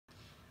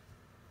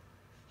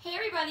Hey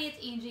everybody,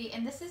 it's Angie,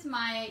 and this is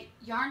my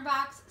Yarn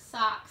Box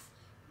Socks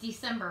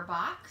December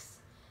box.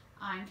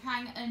 I'm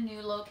trying a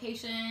new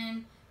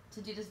location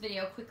to do this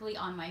video quickly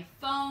on my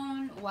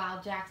phone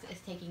while Jax is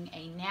taking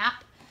a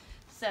nap.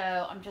 So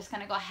I'm just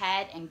gonna go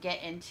ahead and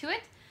get into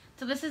it.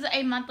 So this is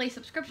a monthly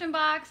subscription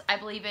box. I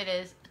believe it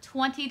is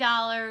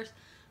 $20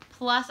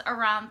 plus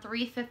around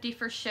 $3.50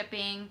 for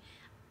shipping.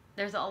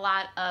 There's a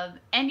lot of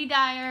indie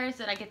dyers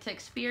that I get to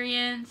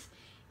experience.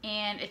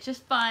 And it's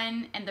just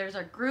fun, and there's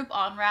a group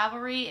on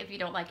Ravelry. If you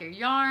don't like your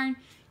yarn,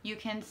 you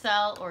can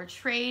sell or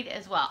trade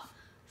as well.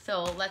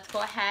 So let's go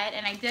ahead,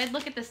 and I did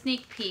look at the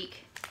sneak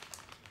peek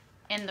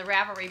in the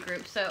Ravelry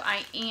group, so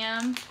I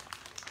am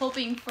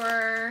hoping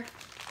for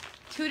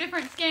 2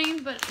 different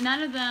skeins, but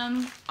none of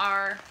them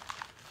are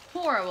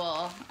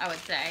horrible, I would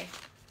say.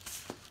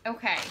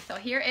 Okay, so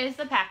here is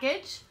the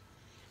package,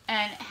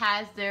 and it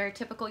has their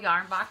typical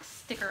yarn box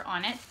sticker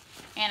on it,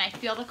 and I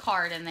feel the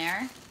card in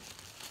there.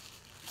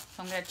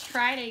 So I'm going to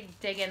try to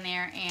dig in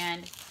there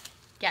and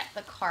get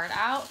the card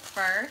out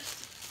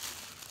first.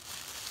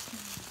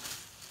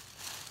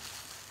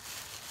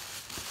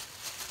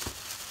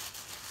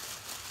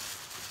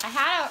 I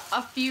had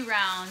a few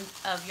rounds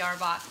of yarn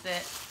box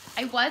that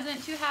I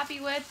wasn't too happy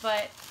with,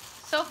 but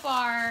so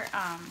far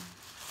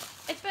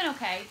it's been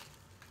okay.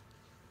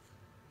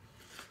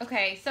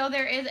 Okay, so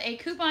there is a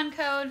coupon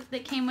code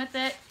that came with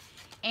it,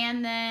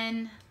 and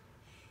then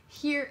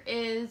here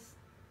is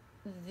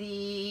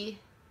the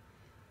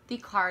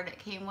card it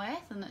came with.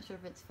 I'm not sure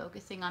if it's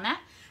focusing on that,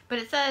 but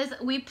it says,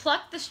 "We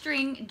plucked the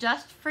string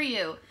just for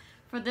you.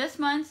 For this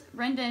month's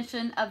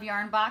rendition of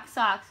Yarn Box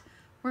Socks,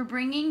 we're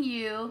bringing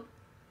you,"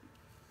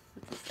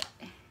 what's this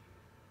say?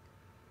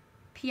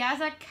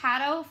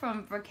 "Piazzaccato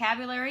from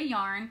Vocabulary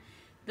Yarn.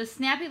 The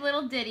snappy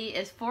little ditty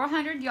is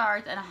 400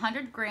 yards and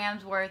 100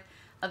 grams worth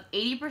of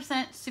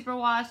 80%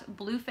 superwash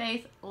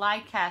blue-face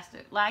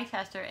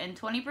Leicester and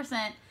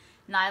 20%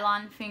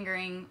 nylon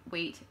fingering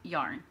weight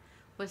yarn.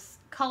 With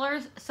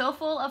colors so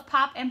full of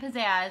pop and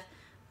pizzazz,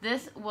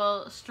 this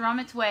will strum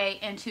its way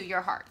into your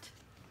heart."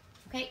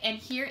 Okay, and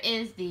here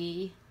is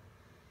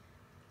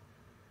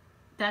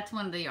that's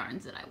one of the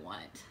yarns that I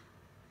want.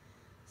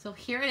 So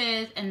here it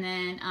is, and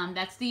then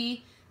that's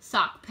the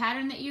sock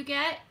pattern that you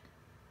get.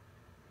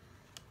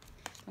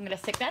 I'm gonna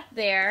stick that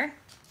there,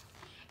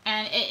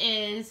 and it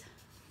is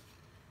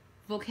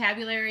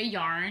Vocabulary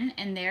Yarn,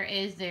 and there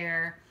is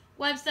their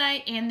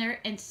website and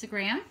their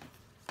Instagram.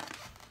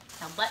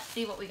 Now let's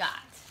see what we got.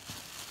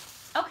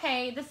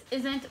 Okay, this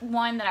isn't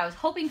one that I was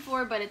hoping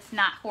for, but it's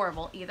not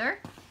horrible either.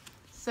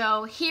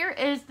 So here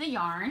is the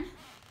yarn.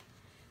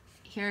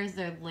 Here's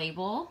the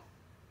label.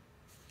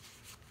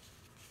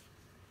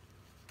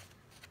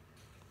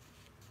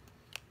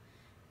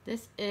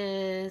 This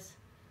is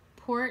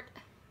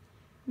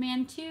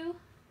Portmanteau.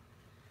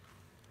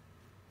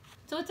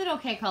 So it's an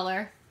okay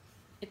color.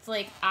 It's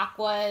like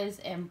aquas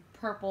and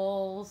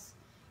purples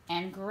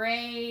and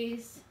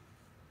grays.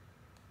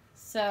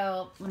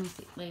 So let me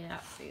see, lay it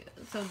out for you.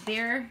 So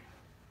here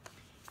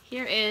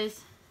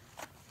is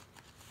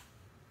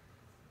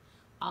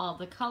all of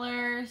the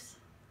colors.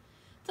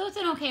 So it's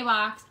an okay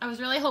box. I was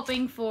really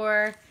hoping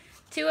for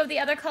 2 of the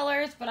other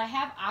colors, but I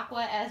have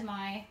aqua as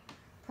my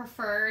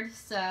preferred.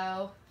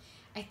 So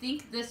I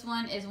think this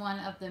one is one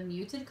of the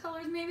muted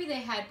colors. Maybe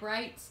they had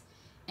brights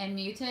and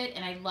muted,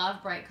 and I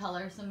love bright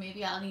colors. So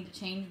maybe I'll need to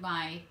change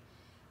my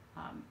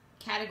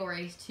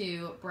categories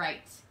to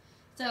brights.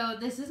 So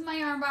this is my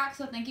yarn box,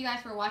 so thank you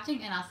guys for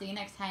watching, and I'll see you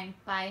next time.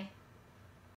 Bye.